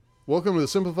Welcome to the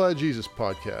Simplified Jesus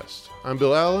Podcast. I'm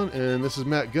Bill Allen, and this is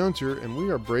Matt Gunter, and we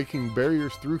are breaking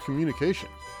barriers through communication.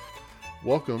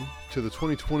 Welcome to the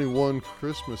 2021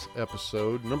 Christmas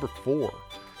episode, number 4.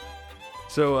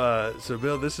 So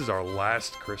Bill, this is our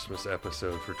last Christmas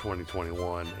episode for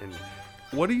 2021, and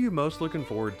what are you most looking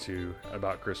forward to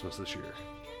about Christmas this year?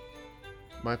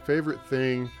 My favorite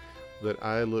thing that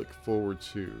I look forward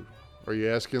to. Are you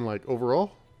asking like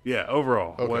overall? Yeah,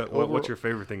 overall. Okay, What's your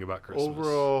favorite thing about Christmas?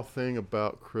 Overall thing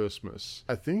about Christmas.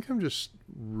 I think I'm just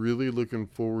really looking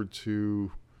forward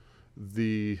to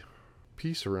the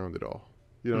peace around it all.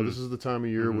 You know, this is the time of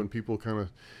year when people kind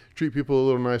of treat people a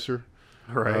little nicer.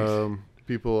 Right.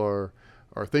 People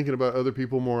are thinking about other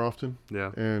people more often.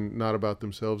 Yeah. And not about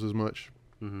themselves as much.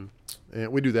 Mm-hmm.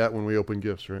 And we do that when we open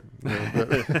gifts, right?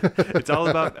 It's all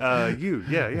about you.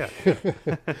 Yeah.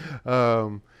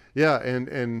 Yeah,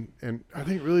 and I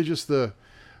think really just the,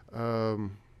 I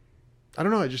don't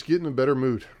know, I just get in a better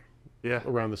mood Yeah.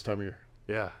 around this time of year.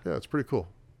 Yeah. Yeah, it's pretty cool.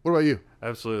 What about you?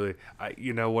 Absolutely.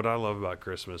 What I love about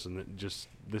Christmas and just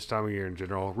this time of year in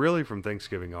general, really from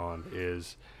Thanksgiving on,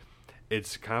 is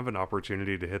it's kind of an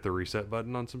opportunity to hit the reset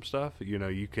button on some stuff. You know,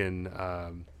 you can,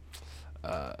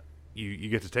 you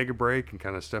get to take a break and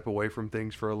kind of step away from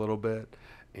things for a little bit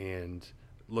and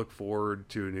look forward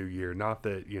to a new year. Not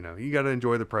that, you got to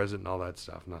enjoy the present and all that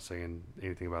stuff. I'm not saying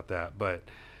anything about that, but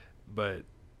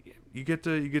you get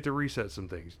to reset some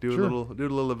things, do Sure. a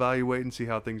little evaluate and see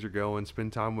how things are going,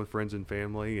 spend time with friends and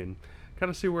family and kind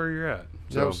of see where you're at.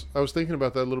 So I was thinking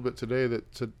about that a little bit today,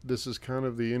 this is kind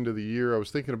of the end of the year. I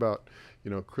was thinking about,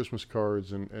 Christmas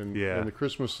cards and the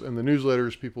Christmas and the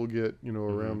newsletters people get,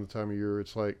 around the time of year.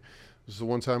 It's like, this is the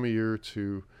one time of year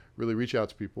to really reach out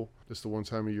to people. It's the one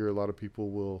time of year a lot of people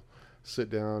will sit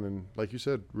down and, like you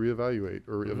said, reevaluate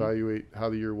or evaluate how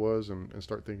the year was and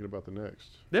start thinking about the next.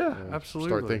 Yeah, And absolutely.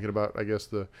 Start thinking about, I guess,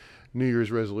 the New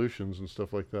Year's resolutions and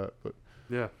stuff like that. But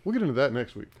Yeah. we'll get into that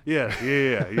next week.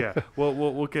 Yeah. Well,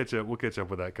 we'll catch up. We'll catch up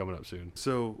with that coming up soon.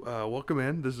 So, welcome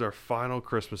in. This is our final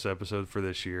Christmas episode for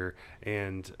this year,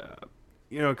 and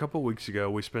a couple of weeks ago,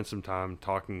 we spent some time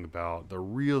talking about the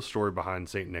real story behind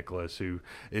Saint Nicholas, who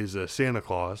is Santa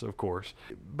Claus, of course.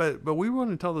 But we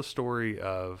want to tell the story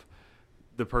of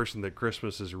the person that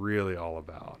Christmas is really all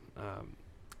about.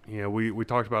 We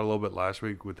talked about a little bit last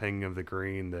week with Hanging of the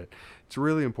Green that it's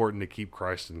really important to keep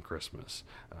Christ in Christmas.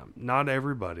 Not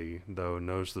everybody, though,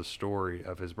 knows the story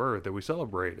of his birth that we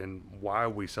celebrate and why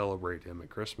we celebrate him at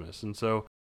Christmas. And so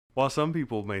while some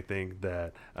people may think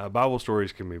that Bible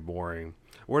stories can be boring,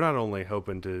 we're not only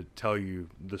hoping to tell you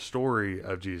the story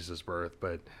of Jesus' birth,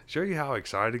 but show you how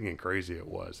exciting and crazy it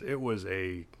was. It was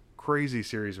a crazy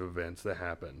series of events that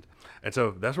happened. And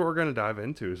so that's what we're going to dive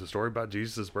into, is the story about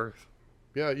Jesus' birth.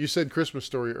 Yeah, you said Christmas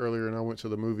Story earlier, and I went to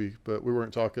the movie, but we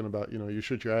weren't talking about, You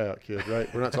Shoot Your Eye Out, Kid,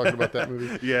 right? We're not talking about that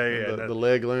movie? Yeah. The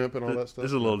leg lamp and all that stuff?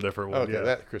 This is a little different one, Okay, yeah.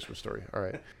 that Christmas Story. All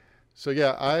right. So,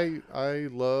 yeah, I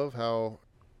love how,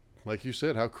 like you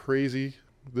said, how crazy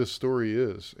this story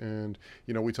is. And,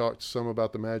 we talked some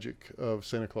about the magic of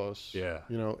Santa Claus. Yeah.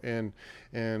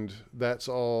 And that's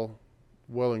all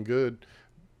well and good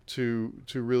to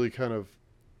really kind of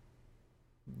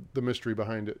the mystery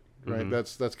behind it. Right.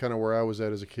 That's kind of where I was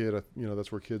at as a kid.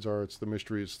 That's where kids are. It's the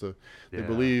mystery. It's they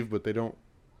believe, but they don't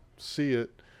see it.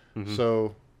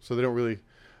 So they don't really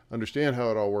understand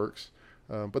how it all works.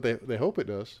 But they hope it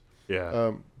does.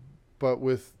 Yeah. But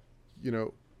with,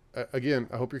 again,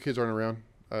 I hope your kids aren't around.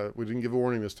 We didn't give a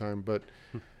warning this time, but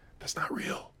that's not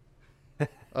real.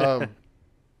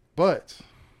 But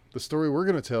the story we're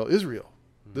going to tell is real.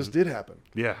 This did happen.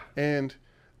 Yeah. And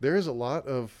there is a lot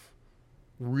of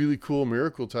really cool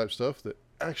miracle type stuff that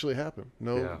actually happened.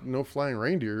 No flying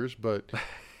reindeers, but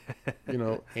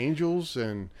angels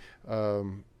and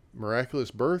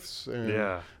miraculous births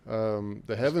and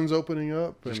the heavens opening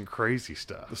up Just and crazy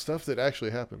stuff. the stuff that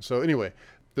actually happened. So anyway,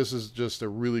 this is just a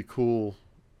really cool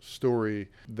story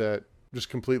that just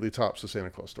completely tops the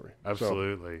Santa Claus story.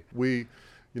 Absolutely. So we,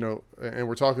 and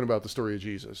we're talking about the story of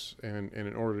Jesus, and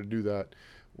in order to do that,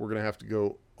 we're going to have to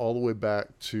go all the way back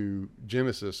to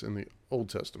Genesis in the Old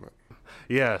Testament.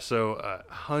 Yeah, so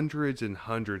hundreds and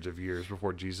hundreds of years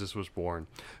before Jesus was born,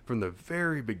 from the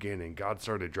very beginning, God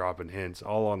started dropping hints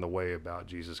all on the way about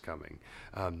Jesus coming.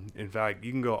 In fact,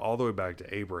 you can go all the way back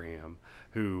to Abraham,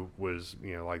 who was,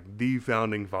 like the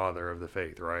founding father of the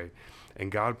faith, right?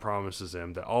 And God promises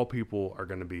him that all people are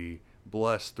going to be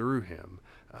blessed through him.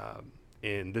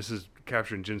 And this is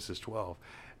captured in Genesis 12.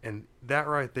 And that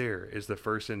right there is the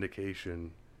first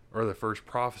indication, or the first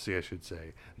prophecy, I should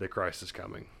say, that Christ is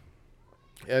coming.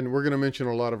 And we're going to mention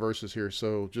a lot of verses here,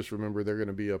 so just remember they're going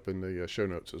to be up in the show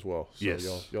notes as well. So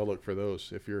yes. y'all look for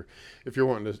those if you're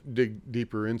wanting to dig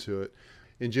deeper into it.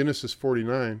 In Genesis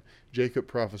 49, Jacob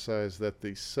prophesies that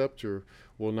the scepter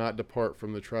will not depart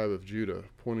from the tribe of Judah,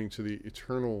 pointing to the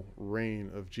eternal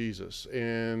reign of Jesus.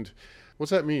 And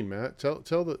what's that mean, Matt? Tell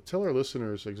our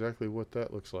listeners exactly what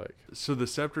that looks like. So the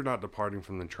scepter not departing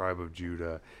from the tribe of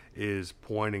Judah is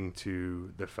pointing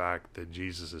to the fact that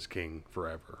Jesus is king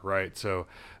forever, right? So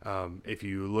if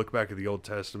you look back at the Old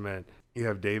Testament, you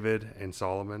have David and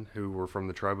Solomon, who were from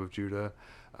the tribe of Judah.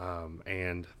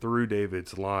 And through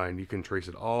David's line, you can trace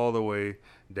it all the way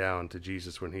down to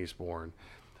Jesus when he's born.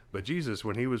 But Jesus,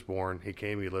 when he was born, he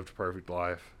came, he lived a perfect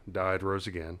life, died, rose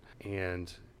again,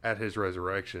 and at his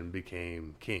resurrection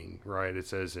became king, right? It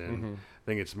says in, I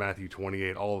think it's Matthew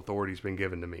 28, all authority has been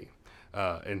given to me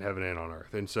in heaven and on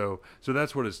earth. And so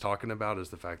that's what it's talking about, is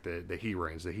the fact that he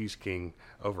reigns, that he's king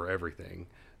over everything.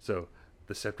 So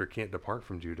the scepter can't depart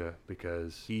from Judah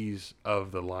because he's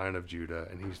of the line of Judah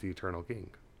and he's the eternal king.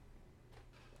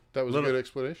 That was a good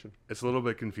explanation. It's a little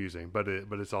bit confusing, but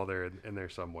it's all there in there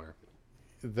somewhere.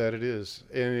 That it is.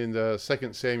 And in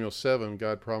 2 Samuel 7,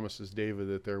 God promises David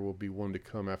that there will be one to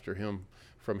come after him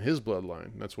from his bloodline.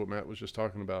 That's what Matt was just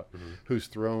talking about, whose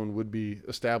throne would be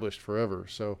established forever.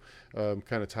 So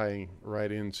kind of tying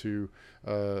right into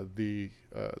the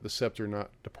scepter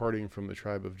not departing from the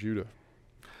tribe of Judah.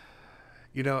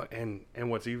 You know, and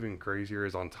what's even crazier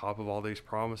is on top of all these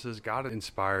promises, God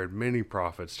inspired many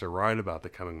prophets to write about the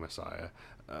coming Messiah.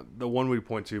 The one we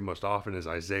point to most often is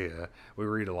Isaiah. We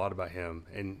read a lot about him.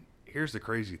 And here's the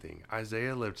crazy thing.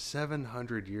 Isaiah lived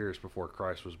 700 years before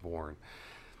Christ was born.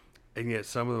 And yet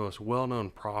some of the most well-known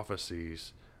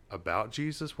prophecies about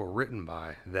Jesus were written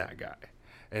by that guy.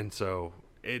 And so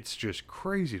it's just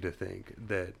crazy to think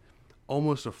that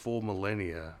almost a full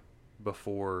millennia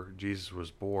before Jesus was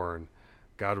born,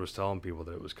 God was telling people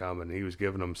that it was coming. He was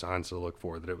giving them signs to look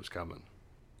for that it was coming.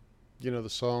 You know the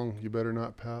song, "You Better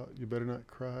Not Pout, You Better Not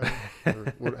Cry"?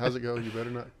 Or how's it go? You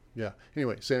better not. Yeah.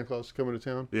 Anyway, Santa Claus coming to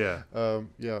town. Yeah.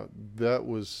 Yeah. That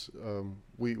was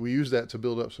we used that to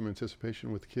build up some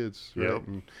anticipation with the kids, right? Yep.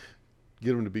 And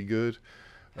get them to be good.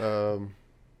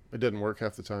 It doesn't work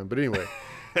half the time, but anyway,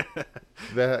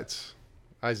 that's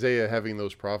Isaiah having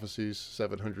those prophecies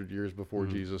 700 years before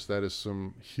Jesus. That is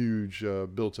some huge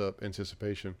built-up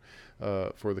anticipation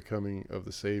for the coming of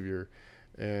the Savior.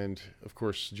 And of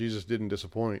course, Jesus didn't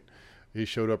disappoint. He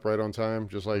showed up right on time,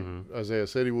 just like Isaiah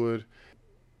said he would.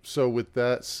 So with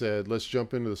that said, let's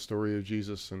jump into the story of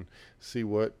Jesus and see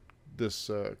what this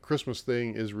Christmas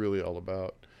thing is really all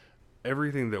about.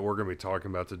 Everything that we're going to be talking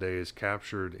about today is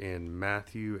captured in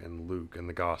Matthew and Luke in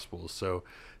the Gospels. So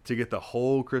to get the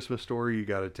whole Christmas story, you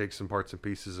got to take some parts and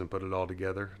pieces and put it all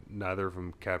together. Neither of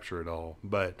them capture it all.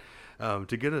 But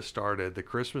to get us started, the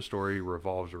Christmas story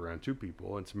revolves around two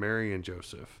people. It's Mary and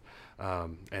Joseph,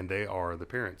 and they are the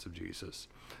parents of Jesus.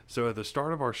 So at the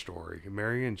start of our story,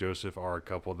 Mary and Joseph are a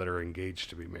couple that are engaged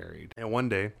to be married. And one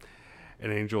day,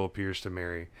 an angel appears to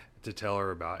Mary to tell her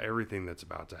about everything that's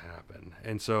about to happen.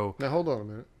 And so... Now, hold on a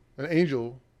minute. An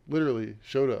angel literally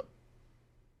showed up.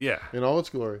 Yeah. In all its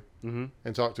glory. And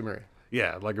talked to Mary.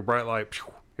 Yeah, like a bright light.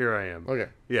 Phew, here I am. Okay.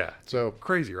 Yeah. So...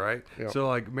 Crazy, right? Yeah. So,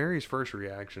 like, Mary's first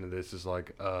reaction to this is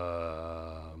like,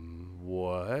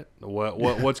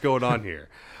 what's going on here?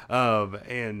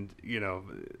 And, you know...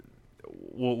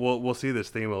 We'll see this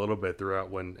theme a little bit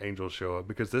throughout when angels show up,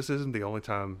 because this isn't the only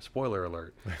time, spoiler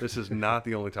alert, this is not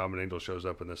the only time an angel shows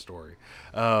up in this story.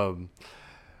 But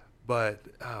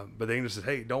the angel says,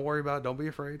 hey, don't worry about it. Don't be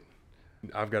afraid.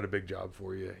 I've got a big job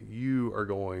for you. You are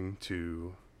going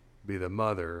to be the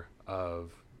mother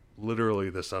of literally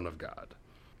the Son of God.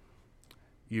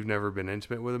 You've never been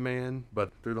intimate with a man,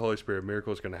 but through the Holy Spirit, a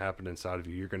miracle is going to happen inside of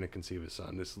you. You're going to conceive a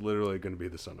son. This is literally going to be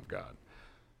the Son of God.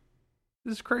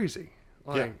 This is crazy.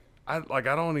 Like, yeah. I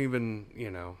don't even,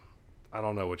 I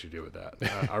don't know what you do with that.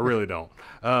 I really don't.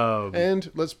 And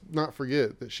let's not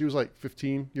forget that she was like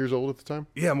 15 years old at the time.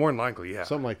 Yeah, more than likely, yeah.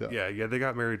 Something like that. Yeah, they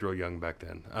got married real young back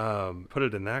then. Put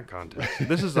it in that context.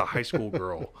 This is a high school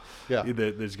girl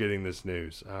that's getting this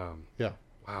news. Yeah.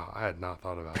 Wow, I had not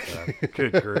thought about that.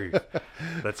 Good grief.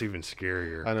 That's even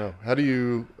scarier. I know. How do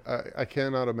you, I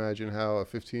cannot imagine how a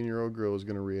 15-year-old girl is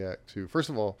going to react to, first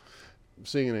of all,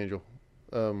 seeing an angel.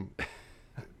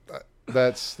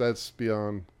 That's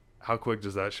beyond. How quick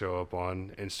does that show up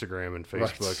on Instagram and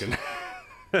Facebook?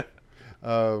 Right.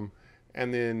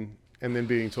 And then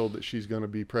being told that she's going to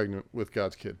be pregnant with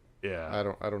God's kid. Yeah.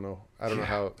 I don't know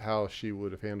how she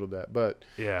would have handled that, but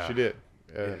yeah, she did.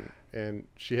 And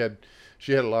she had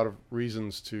a lot of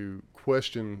reasons to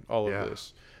question all of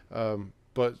this.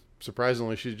 But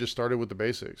surprisingly, she just started with the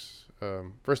basics.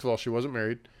 First of all, she wasn't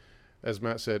married. As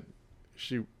Matt said,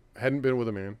 she hadn't been with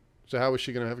a man. So how was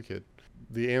she going to have a kid?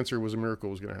 The answer was a miracle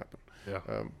was going to happen.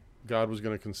 Yeah. God was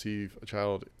going to conceive a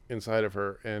child inside of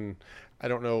her. And I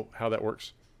don't know how that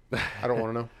works. I don't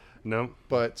want to know. No.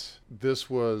 But this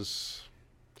was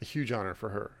a huge honor for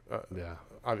her. Yeah.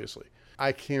 Obviously.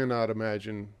 I cannot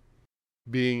imagine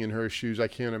being in her shoes. I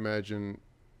can't imagine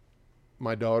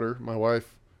my daughter, my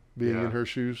wife, being in her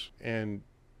shoes, and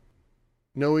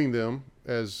knowing them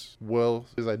as well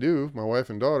as I do, my wife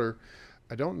and daughter,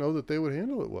 I don't know that they would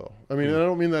handle it well. I mean, I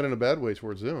don't mean that in a bad way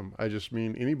towards them. I just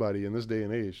mean anybody in this day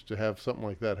and age to have something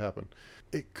like that happen.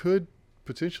 It could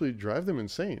potentially drive them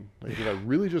insane. Like, did I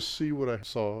really just see what I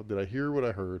saw? Did I hear what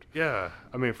I heard? Yeah.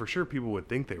 I mean, for sure people would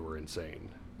think they were insane.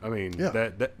 I mean,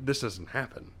 that this doesn't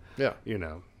happen. Yeah. You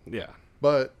know. Yeah.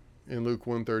 But in Luke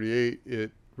 1:38,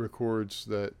 it records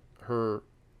that her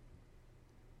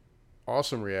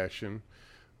awesome reaction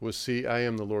was, "See, I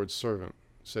am the Lord's servant,"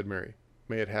 said Mary.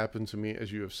 "May it happen to me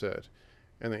as you have said."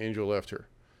 And the angel left her.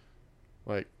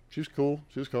 Like, she was cool.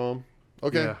 She was calm.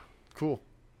 Okay, cool.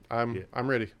 I'm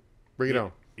ready. Bring it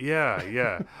on. Yeah,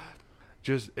 yeah.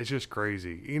 It's just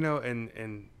crazy, you know.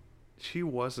 And she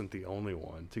wasn't the only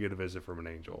one to get a visit from an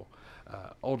angel.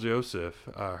 Old Joseph,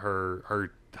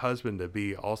 her husband to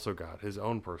be, also got his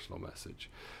own personal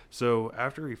message. So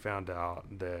after he found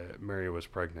out that Mary was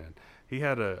pregnant, he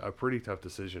had a pretty tough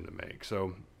decision to make.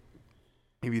 So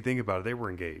if you think about it, they were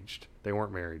engaged. They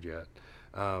weren't married yet.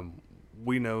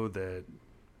 We know that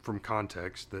from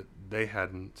context that they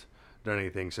hadn't done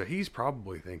anything. So he's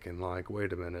probably thinking like,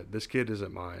 wait a minute, this kid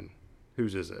isn't mine.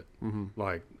 Whose is it? Mm-hmm.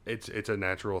 Like, it's a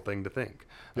natural thing to think.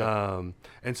 Yeah.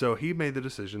 And so he made the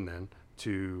decision then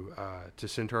to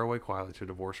send her away quietly, to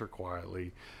divorce her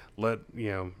quietly,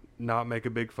 not make a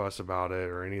big fuss about it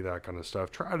or any of that kind of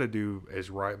stuff. Try to do as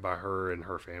right by her and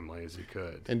her family as he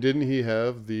could. And didn't he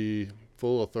have the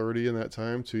full authority in that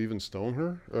time to even stone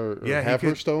her or have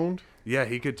her stoned? Yeah,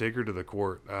 he could take her to the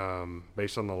court.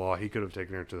 Based on the law, he could have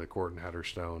taken her to the court and had her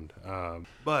stoned.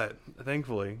 But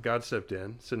thankfully, God stepped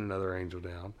in, sent another angel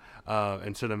down,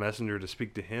 and sent a messenger to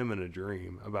speak to him in a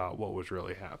dream about what was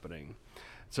really happening.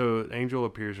 So the angel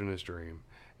appears in his dream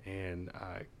and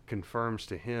confirms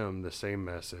to him the same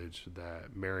message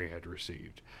that Mary had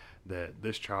received, that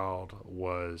this child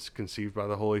was conceived by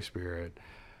the Holy Spirit,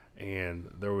 and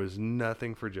there was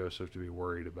nothing for Joseph to be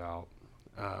worried about.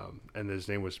 And his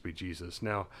name was to be Jesus.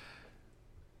 Now,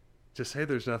 to say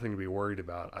there's nothing to be worried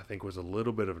about, I think was a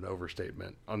little bit of an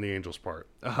overstatement on the angel's part.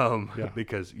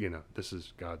 Because, this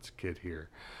is God's kid here.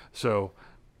 So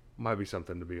might be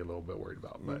something to be a little bit worried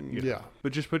about. But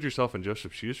but just put yourself in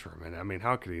Joseph's shoes for a minute. I mean,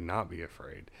 how could he not be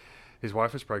afraid? His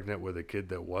wife is pregnant with a kid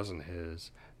that wasn't his.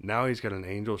 Now he's got an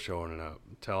angel showing up,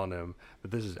 telling him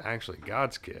that this is actually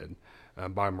God's kid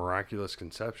by miraculous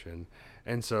conception.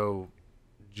 And so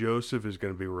Joseph is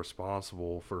going to be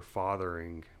responsible for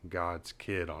fathering God's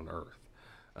kid on earth.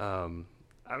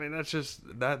 I mean, that's just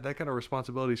that kind of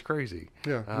responsibility is crazy.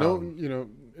 Yeah.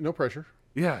 No pressure.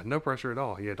 Yeah. No pressure at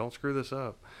all. Yeah. Don't screw this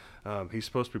up. He's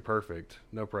supposed to be perfect.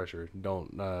 No pressure.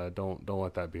 Don't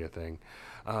let that be a thing.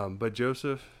 But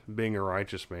Joseph, being a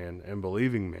righteous man and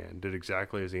believing man, did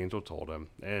exactly as the angel told him.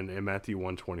 And in Matthew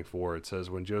 1:24, it says,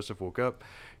 when Joseph woke up,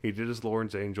 he did as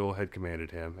Lord's angel had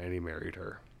commanded him, and he married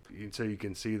her. So you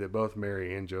can see that both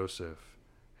Mary and Joseph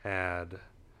had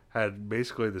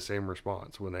basically the same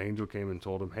response. When the angel came and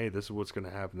told them, hey, this is what's going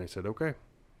to happen, they said, okay,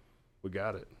 we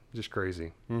got it. Just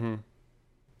crazy. Mm-hmm.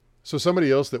 So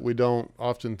somebody else that we don't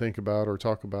often think about or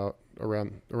talk about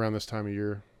around this time of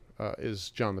year is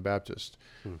John the Baptist.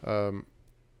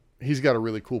 He's got a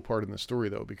really cool part in the story,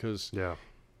 though, because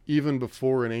even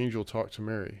before an angel talked to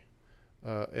Mary,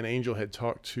 an angel had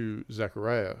talked to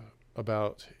Zechariah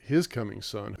about his coming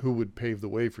son who would pave the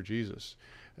way for Jesus.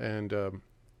 And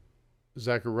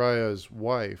Zechariah's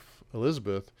wife,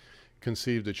 Elizabeth,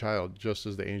 conceived a child just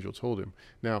as the angel told him.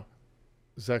 Now,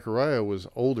 Zechariah was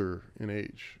older in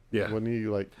age. Yeah. Wasn't he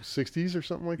like 60s or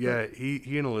something like that? Yeah,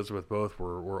 he and Elizabeth both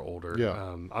were older.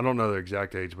 Yeah. I don't know their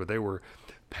exact age, but they were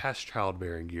past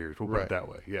childbearing years. We'll put it that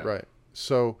way. Yeah. Right.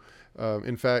 So,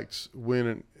 in fact,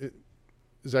 when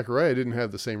Zechariah didn't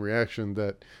have the same reaction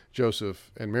that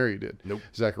Joseph and Mary did. Nope.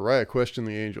 Zechariah questioned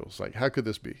the angels, like, how could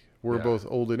this be? We're both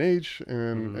old in age,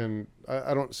 and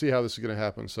I don't see how this is going to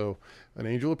happen. So an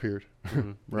angel appeared.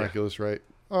 Miraculous, right?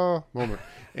 Moment.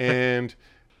 And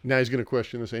now he's going to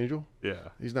question this angel? Yeah.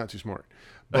 He's not too smart.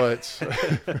 But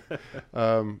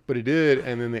but he did,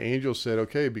 and then the angel said,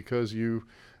 okay, because you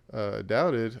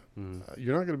doubted,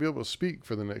 you're not going to be able to speak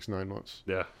for the next 9 months.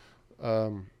 Yeah.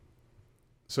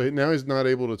 So now he's not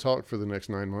able to talk for the next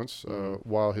 9 months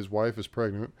while his wife is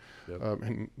pregnant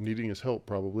and needing his help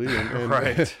probably. And,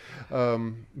 right.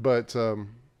 But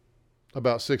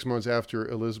about 6 months after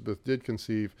Elizabeth did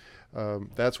conceive,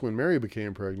 that's when Mary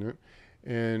became pregnant.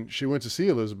 And she went to see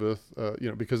Elizabeth,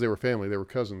 because they were family. They were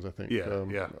cousins, I think.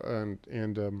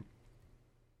 And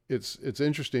it's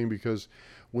interesting because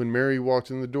when Mary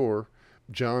walked in the door,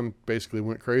 John basically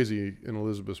went crazy in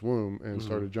Elizabeth's womb and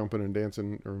started jumping and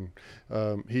dancing.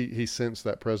 He sensed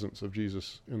that presence of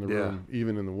Jesus in the room,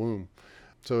 even in the womb.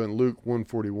 So in Luke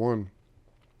 1:41,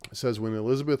 it says, when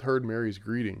Elizabeth heard Mary's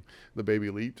greeting, the baby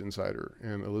leaped inside her,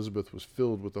 and Elizabeth was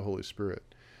filled with the Holy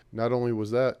Spirit. Not only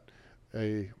was that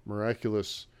a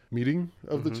miraculous meeting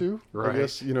of the two, I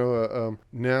guess,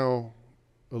 now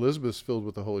Elizabeth's filled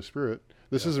with the Holy Spirit.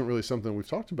 This isn't really something we've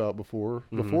talked about before.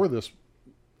 Before this,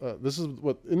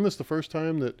 isn't this the first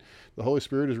time that the Holy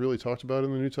Spirit is really talked about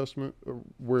in the New Testament,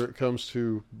 where it comes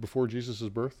to before Jesus'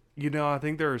 birth? I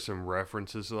think there are some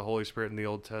references to the Holy Spirit in the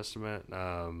Old Testament,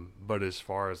 but as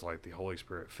far as like the Holy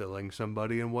Spirit filling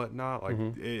somebody and whatnot, like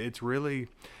that's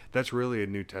really a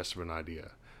New Testament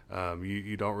idea.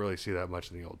 You don't really see that much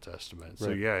in the Old Testament.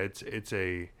 So it's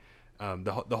a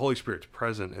the Holy Spirit's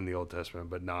present in the Old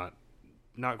Testament, but not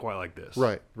quite like this.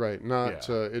 Right. Not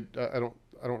I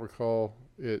don't recall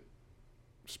it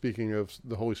speaking of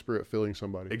the Holy Spirit filling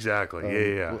somebody. Exactly.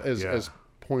 As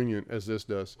poignant as this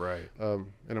does. Right. And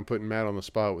I'm putting Matt on the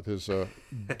spot with his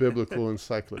biblical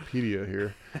encyclopedia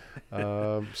here.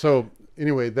 So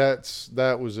anyway,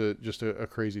 that was just a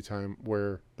crazy time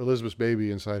where Elizabeth's baby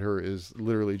inside her is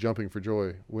literally jumping for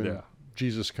joy when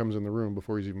Jesus comes in the room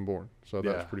before he's even born. So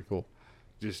that's pretty cool.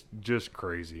 Just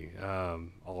crazy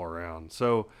all around.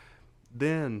 So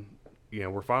then,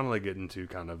 we're finally getting to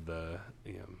kind of the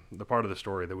part of the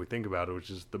story that we think about, which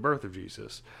is the birth of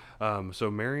Jesus. So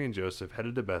Mary and Joseph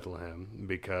headed to Bethlehem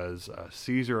because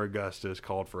Caesar Augustus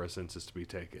called for a census to be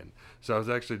taken. So I was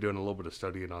actually doing a little bit of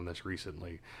studying on this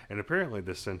recently, and apparently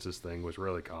this census thing was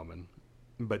really common,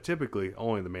 but typically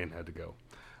only the man had to go.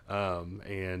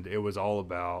 And it was all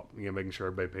about, making sure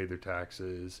everybody paid their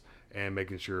taxes and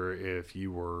making sure if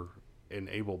you were an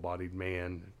able-bodied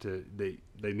man,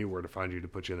 they knew where to find you to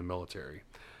put you in the military.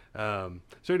 So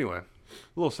anyway, a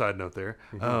little side note there.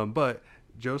 But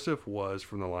Joseph was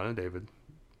from the line of David,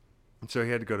 so he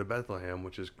had to go to Bethlehem,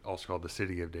 which is also called the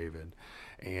city of David,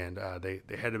 and they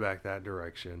headed back that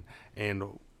direction.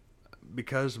 And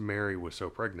because Mary was so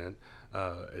pregnant,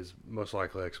 as most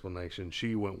likely explanation,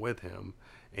 she went with him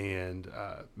and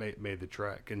made the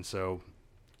trek, and so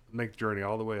make the journey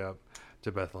all the way up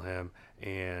to Bethlehem,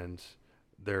 and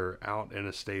they're out in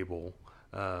a stable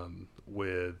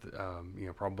with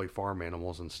probably farm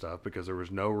animals and stuff, because there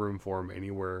was no room for them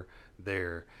anywhere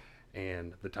there.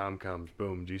 And the time comes,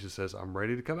 boom, Jesus says, I'm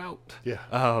ready to come out.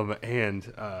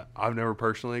 And I've never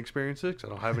personally experienced it because I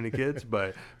don't have any kids,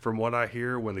 but from what I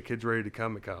hear, when the kid's ready to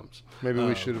come, it comes. Maybe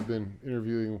we should have been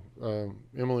interviewing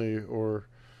Emily or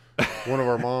one of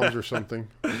our moms or something.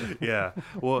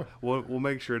 We'll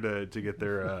make sure to get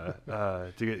their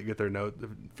get their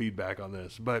feedback on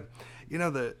this. But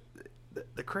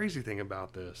the crazy thing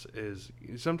about this is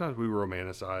sometimes we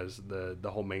romanticize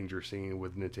the whole manger scene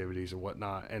with nativities and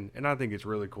whatnot, and I think it's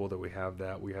really cool that we have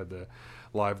that. We have the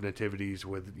live nativities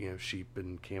with sheep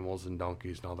and camels and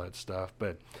donkeys and all that stuff.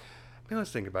 But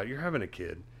let's think about it. You're having a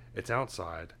kid. It's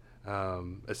outside,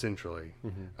 essentially.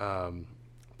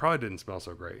 Probably didn't smell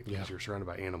so great because you're surrounded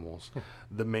by animals.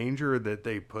 The manger that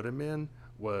they put him in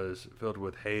was filled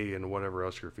with hay and whatever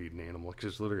else you're feeding animals,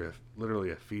 because it's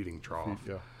literally a feeding trough.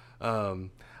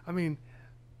 It's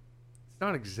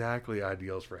not exactly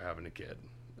ideals for having a kid,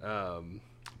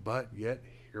 but yet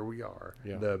here we are.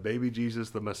 The baby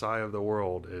Jesus, the Messiah of the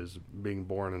world, is being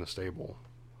born in a stable.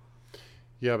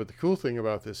 But the cool thing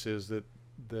about this is that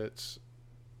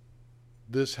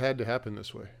this had to happen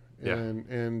this way.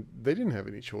 And they didn't have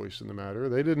any choice in the matter.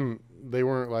 They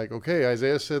weren't like, okay,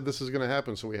 Isaiah said this is going to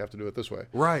happen, so we have to do it this way.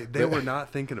 Right. They were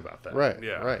not thinking about that.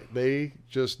 Right. They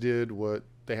just did what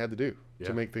they had to do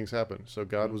to make things happen. So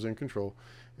God was in control,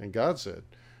 and God said,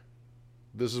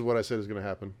 this is what I said is going to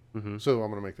happen. So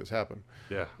I'm going to make this happen.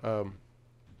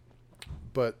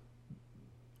 But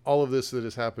all of this that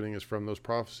is happening is from those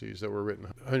prophecies that were written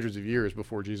hundreds of years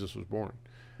before Jesus was born.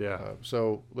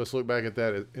 So let's look back at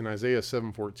that. In Isaiah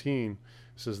 7:14, it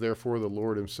says, therefore the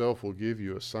Lord himself will give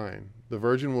you a sign. The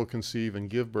virgin will conceive and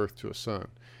give birth to a son,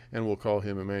 and will call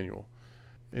him Emmanuel.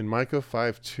 In Micah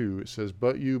 5:2, it says,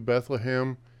 but you,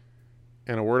 Bethlehem,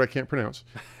 and a word I can't pronounce,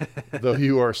 though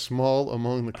you are small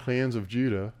among the clans of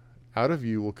Judah, out of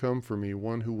you will come for me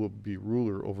one who will be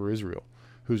ruler over Israel.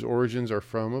 whose origins are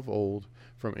from of old,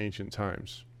 from ancient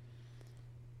times.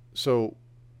 So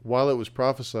while it was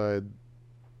prophesied,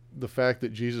 the fact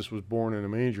that Jesus was born in a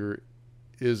manger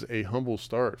is a humble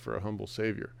start for a humble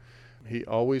Savior. He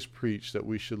always preached that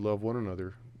we should love one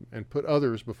another and put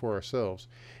others before ourselves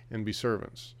and be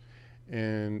servants.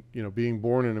 And, being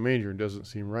born in a manger doesn't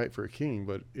seem right for a king,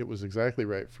 but it was exactly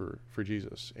right for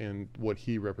Jesus and what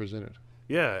he represented.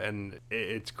 Yeah, and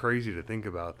it's crazy to think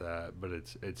about that, but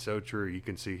it's so true. You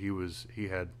can see he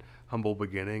had humble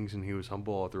beginnings, and he was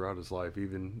humble all throughout his life,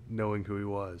 even knowing who he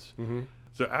was. Mm-hmm.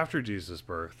 So after Jesus'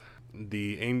 birth,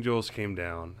 the angels came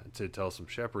down to tell some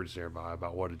shepherds nearby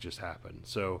about what had just happened.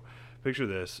 So picture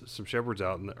this: some shepherds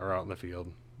are out in the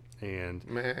field, and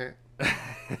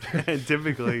and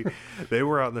typically they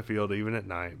were out in the field even at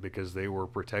night because they were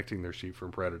protecting their sheep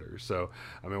from predators. So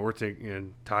I mean, we're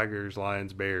taking tigers,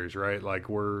 lions, bears, right? Like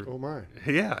oh my,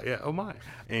 yeah, oh my,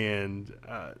 and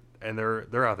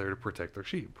they're out there to protect their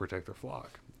sheep, protect their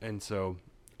flock. And so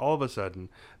all of a sudden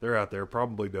they're out there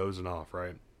probably dozing off,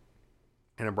 right?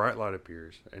 And a bright light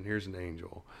appears, and here's an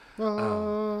angel.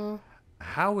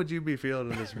 How would you be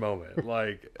feeling in this moment?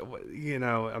 Like,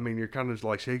 I mean, you're kind of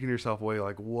like shaking yourself away,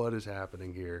 like, what is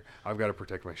happening here? I've got to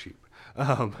protect my sheep.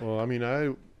 Well, I mean,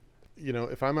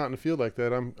 if I'm out in the field like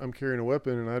that, I'm carrying a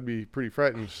weapon, and I'd be pretty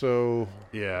frightened. So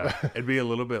yeah, it'd be a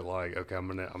little bit like, okay, I'm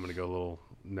gonna go a little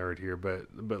nerd here, but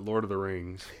Lord of the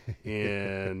Rings,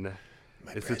 and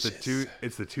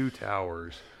it's the two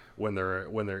towers. When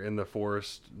they're in the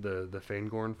forest, the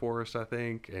Fangorn forest, I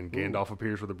think, and Gandalf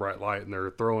appears with a bright light, and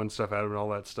they're throwing stuff at him and all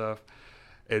that stuff.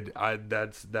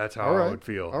 That's how I would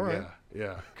feel. All right.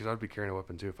 Yeah, because I'd be carrying a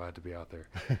weapon too if I had to be out there.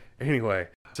 Anyway,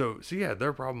 so yeah,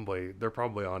 they're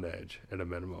probably on edge at a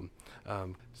minimum.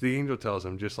 So the angel tells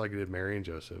them, just like he did Mary and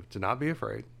Joseph, to not be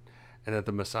afraid, and that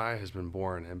the Messiah has been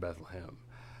born in Bethlehem.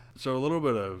 So a little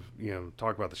bit of,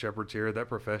 talk about the shepherds here. That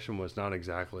profession was not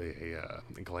exactly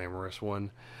a glamorous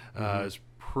one. It's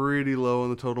pretty low on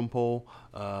the totem pole,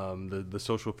 the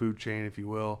social food chain, if you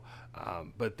will.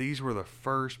 But these were the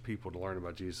first people to learn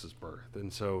about Jesus' birth.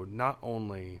 And so not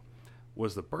only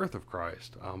was the birth of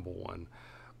Christ a humble one,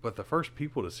 but the first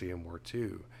people to see him were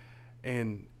too.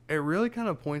 And it really kind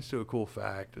of points to a cool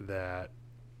fact that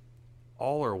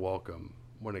all are welcome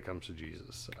when it comes to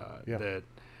Jesus. That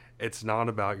it's not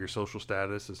about your social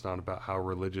status. It's not about how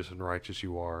religious and righteous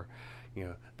you are.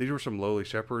 These were some lowly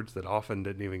shepherds that often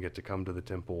didn't even get to come to the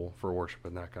temple for worship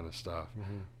and that kind of stuff.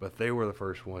 Mm-hmm. But they were the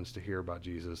first ones to hear about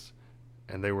Jesus,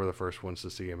 and they were the first ones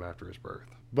to see him after his birth.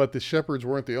 But the shepherds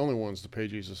weren't the only ones to pay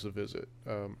Jesus a visit.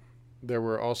 There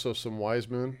were also some wise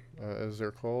men, as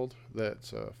they're called,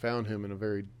 that found him in a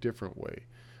very different way.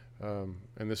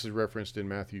 And this is referenced in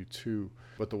Matthew 2.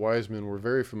 But the wise men were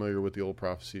very familiar with the old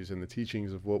prophecies and the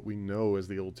teachings of what we know as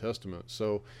the Old Testament.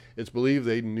 So it's believed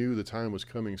they knew the time was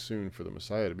coming soon for the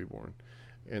Messiah to be born.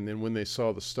 And then when they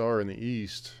saw the star in the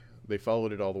east, they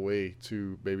followed it all the way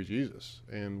to baby Jesus.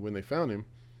 And when they found him,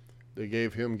 they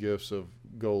gave him gifts of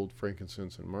gold,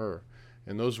 frankincense, and myrrh.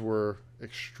 And those were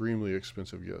extremely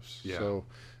expensive gifts. Yeah.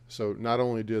 So not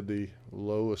only did the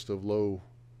lowest of low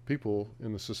people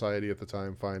in the society at the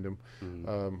time find him,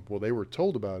 well, they were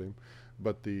told about him,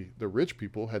 but the rich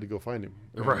people had to go find him.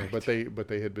 Right. But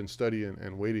they had been studying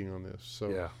and waiting on this. So,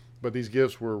 yeah. But these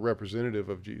gifts were representative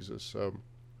of Jesus.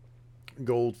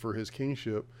 Gold for his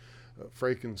kingship,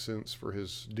 frankincense for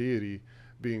his deity,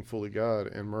 being fully God,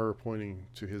 and myrrh pointing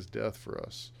to his death for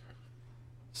us.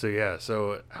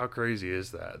 So how crazy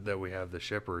is that we have the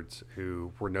shepherds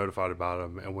who were notified about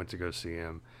him and went to go see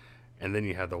him, and then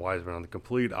you have the wise men on the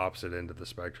complete opposite end of the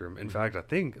spectrum. In fact, I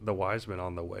think the wise men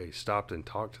on the way stopped and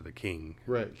talked to the king.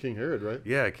 Right, King Herod, right?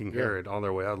 Yeah, King Herod on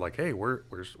their way out, like, hey,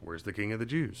 where's the king of the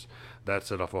Jews? That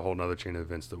set off a whole nother chain of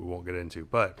events that we won't get into.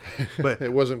 But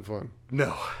it wasn't fun.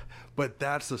 No, but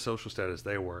that's the social status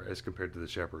they were as compared to the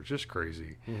shepherds. Just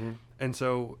crazy. Mm-hmm. And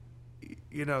so,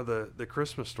 the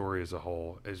Christmas story as a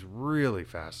whole is really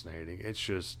fascinating.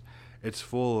 It's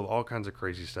full of all kinds of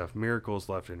crazy stuff, miracles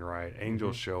left and right,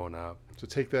 angels showing up. So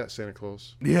take that, Santa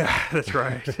Claus. Yeah, that's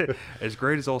right. As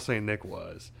great as old St. Nick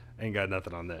was, ain't got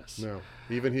nothing on this. No,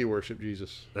 even he worshiped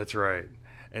Jesus. That's right.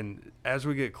 And as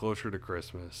we get closer to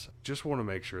Christmas, just want to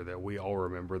make sure that we all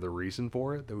remember the reason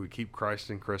for it, that we keep Christ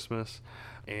in Christmas,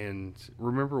 and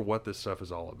remember what this stuff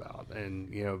is all about.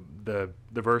 And, the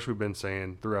verse we've been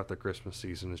saying throughout the Christmas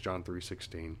season is John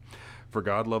 3:16. For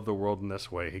God loved the world in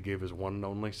this way, he gave his one and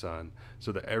only Son,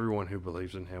 so that everyone who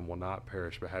believes in him will not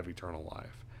perish but have eternal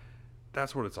life.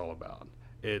 That's what it's all about.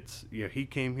 It's, he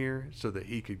came here so that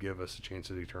he could give us a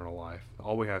chance at eternal life.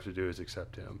 All we have to do is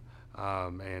accept him.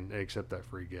 and accept that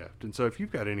free gift. And so if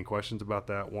you've got any questions about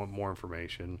that, want more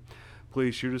information,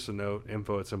 please shoot us a note,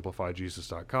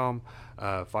 info@simplifyjesus.com.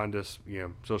 Find us,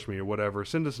 social media, whatever.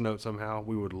 Send us a note somehow.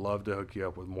 We would love to hook you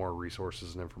up with more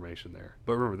resources and information there.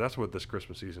 But remember, that's what this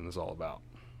Christmas season is all about.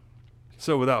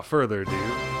 So without further ado,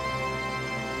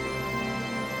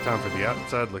 time for the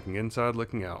outside looking inside,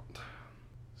 looking out.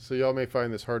 So y'all may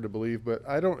find this hard to believe, but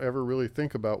I don't ever really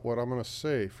think about what I'm going to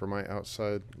say for my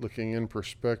outside looking in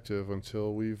perspective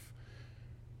until we've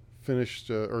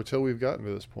finished or until we've gotten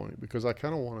to this point, because I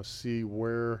kind of want to see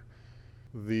where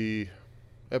the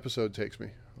episode takes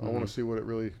me. I want to see what it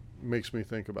really makes me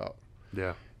think about.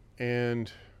 Yeah.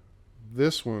 And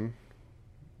this one,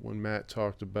 when Matt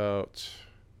talked about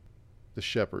the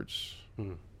shepherds,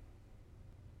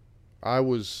 I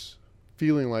was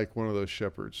feeling like one of those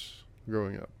shepherds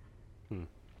growing up.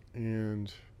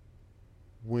 And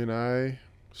when I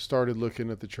started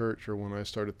looking at the church, or when I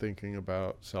started thinking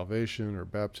about salvation or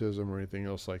baptism or anything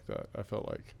else like that, I felt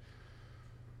like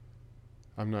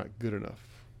I'm not good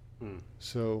enough.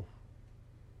 So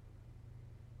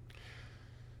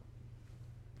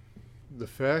the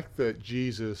fact that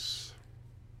Jesus,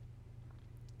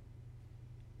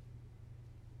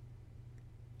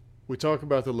 we talk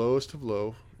about the lowest of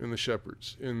low in the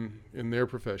shepherds in their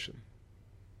profession.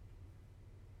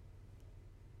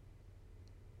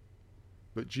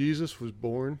 But Jesus was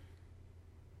born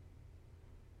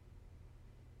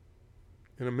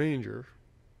in a manger,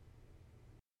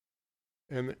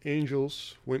 and the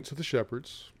angels went to the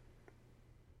shepherds,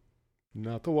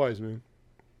 not the wise men,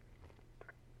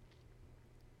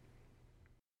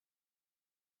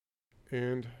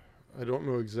 and I don't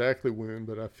know exactly when,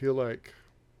 but I feel like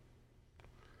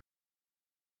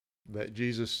that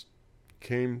Jesus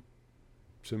came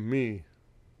to me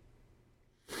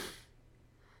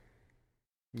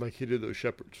like he did those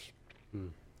shepherds.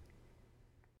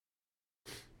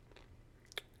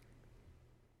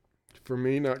 For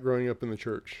me, not growing up in the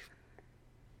church,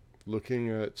 looking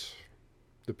at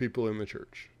the people in the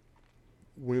church,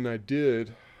 when I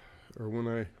did, or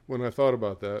when I thought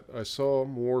about that, I saw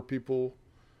more people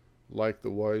like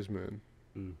the wise men,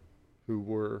 who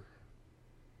were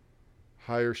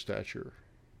higher stature,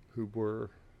 who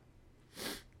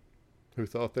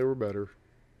thought they were better,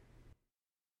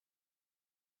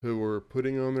 who were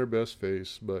putting on their best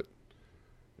face, but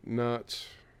not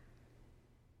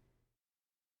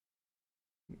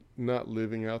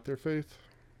living out their faith.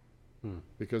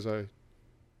 Because I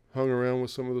hung around with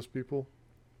some of those people.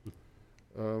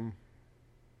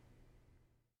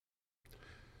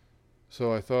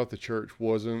 So I thought the church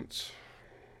wasn't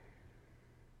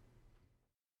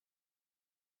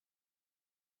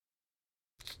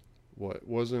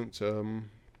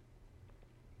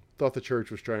thought the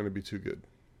church was trying to be too good.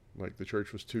 Like the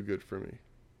church was too good for me,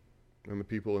 and the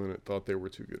people in it thought they were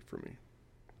too good for me.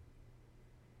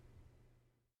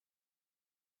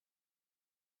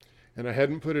 And I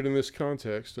hadn't put it in this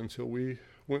context until we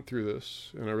went through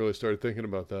this, and I really started thinking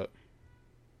about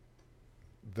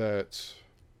that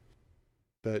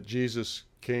Jesus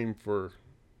came for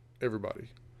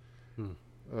everybody.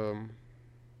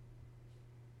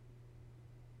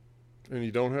 And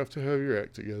you don't have to have your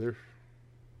act together.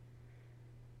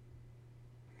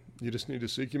 You just need to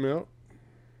seek him out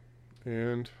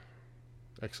and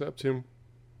accept him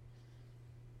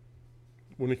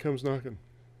when he comes knocking.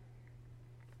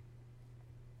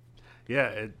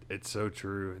 Yeah, it's so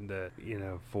true that,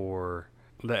 for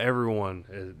that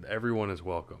everyone is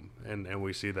welcome, and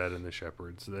we see that in the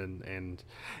shepherds, and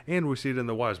we see it in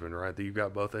the wise men, right? That you've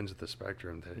got both ends of the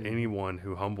spectrum. That anyone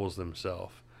who humbles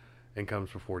themselves and comes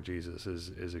before Jesus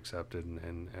is accepted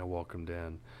and welcomed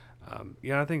in.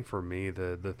 I think for me,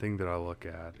 the thing that I look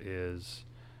at is,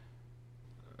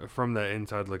 from the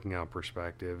inside looking out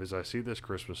perspective, is I see this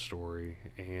Christmas story,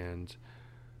 and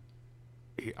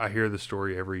I hear the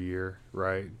story every year,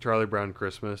 right? Charlie Brown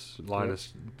Christmas.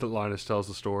 Linus tells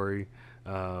the story.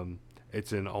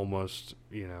 It's in almost,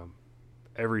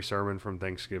 every sermon from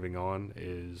Thanksgiving on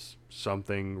is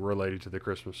something related to the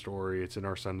Christmas story. It's in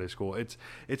our Sunday school.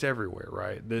 It's everywhere,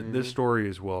 right? This story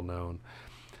is well known.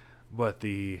 But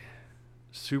the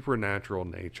supernatural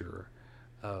nature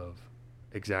of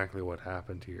exactly what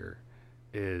happened here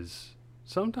is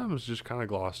sometimes just kind of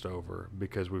glossed over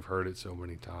because we've heard it so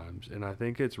many times. And I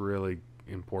think it's really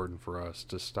important for us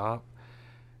to stop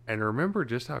and remember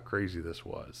just how crazy this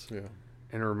was. Yeah.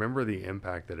 And remember the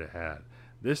impact that it had.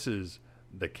 This is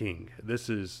the king. This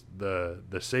is the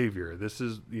savior. This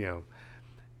is,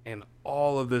 and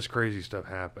all of this crazy stuff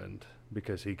happened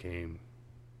because he came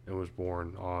and was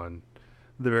born on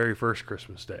the very first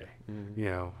Christmas day,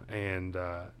 and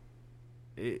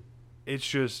it's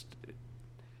just,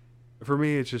 for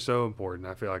me, it's just so important.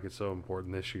 I feel like it's so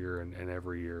important this year and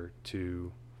every year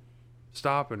to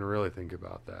stop and really think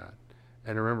about that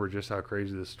and remember just how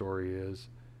crazy this story is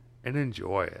and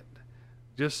enjoy it.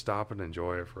 Just stop and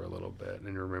enjoy it for a little bit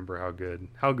and remember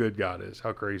how good God is,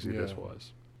 how crazy this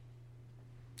was.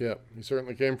 Yeah, he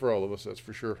certainly came for all of us, that's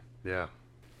for sure. Yeah.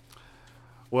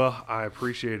 Well, I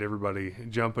appreciate everybody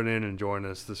jumping in and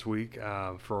joining us this week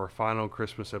for our final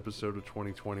Christmas episode of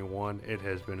 2021. It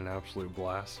has been an absolute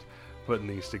blast putting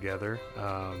these together.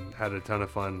 Had a ton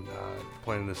of fun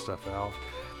planning this stuff out.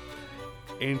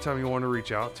 Anytime you want to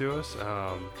reach out to us,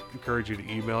 encourage you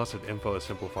to email us at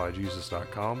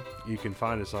info@simplifyjesus.com. You can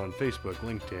find us on Facebook,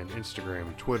 LinkedIn,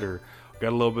 Instagram, Twitter.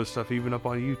 Got a little bit of stuff even up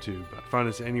on YouTube. Find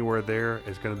us anywhere there.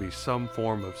 It's going to be some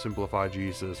form of Simplify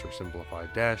Jesus or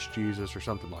Simplify-Jesus or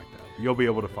something like that. You'll be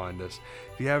able to find us.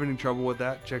 If you have any trouble with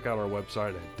that, check out our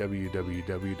website at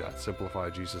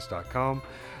www.simplifyjesus.com.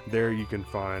 There you can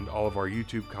find all of our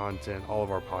YouTube content, all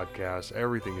of our podcasts.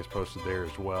 Everything is posted there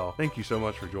as well. Thank you so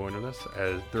much for joining us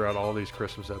throughout all these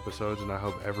Christmas episodes, and I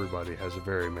hope everybody has a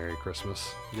very Merry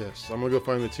Christmas. Yes, I'm going to go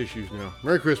find the tissues now.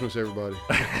 Merry Christmas, everybody.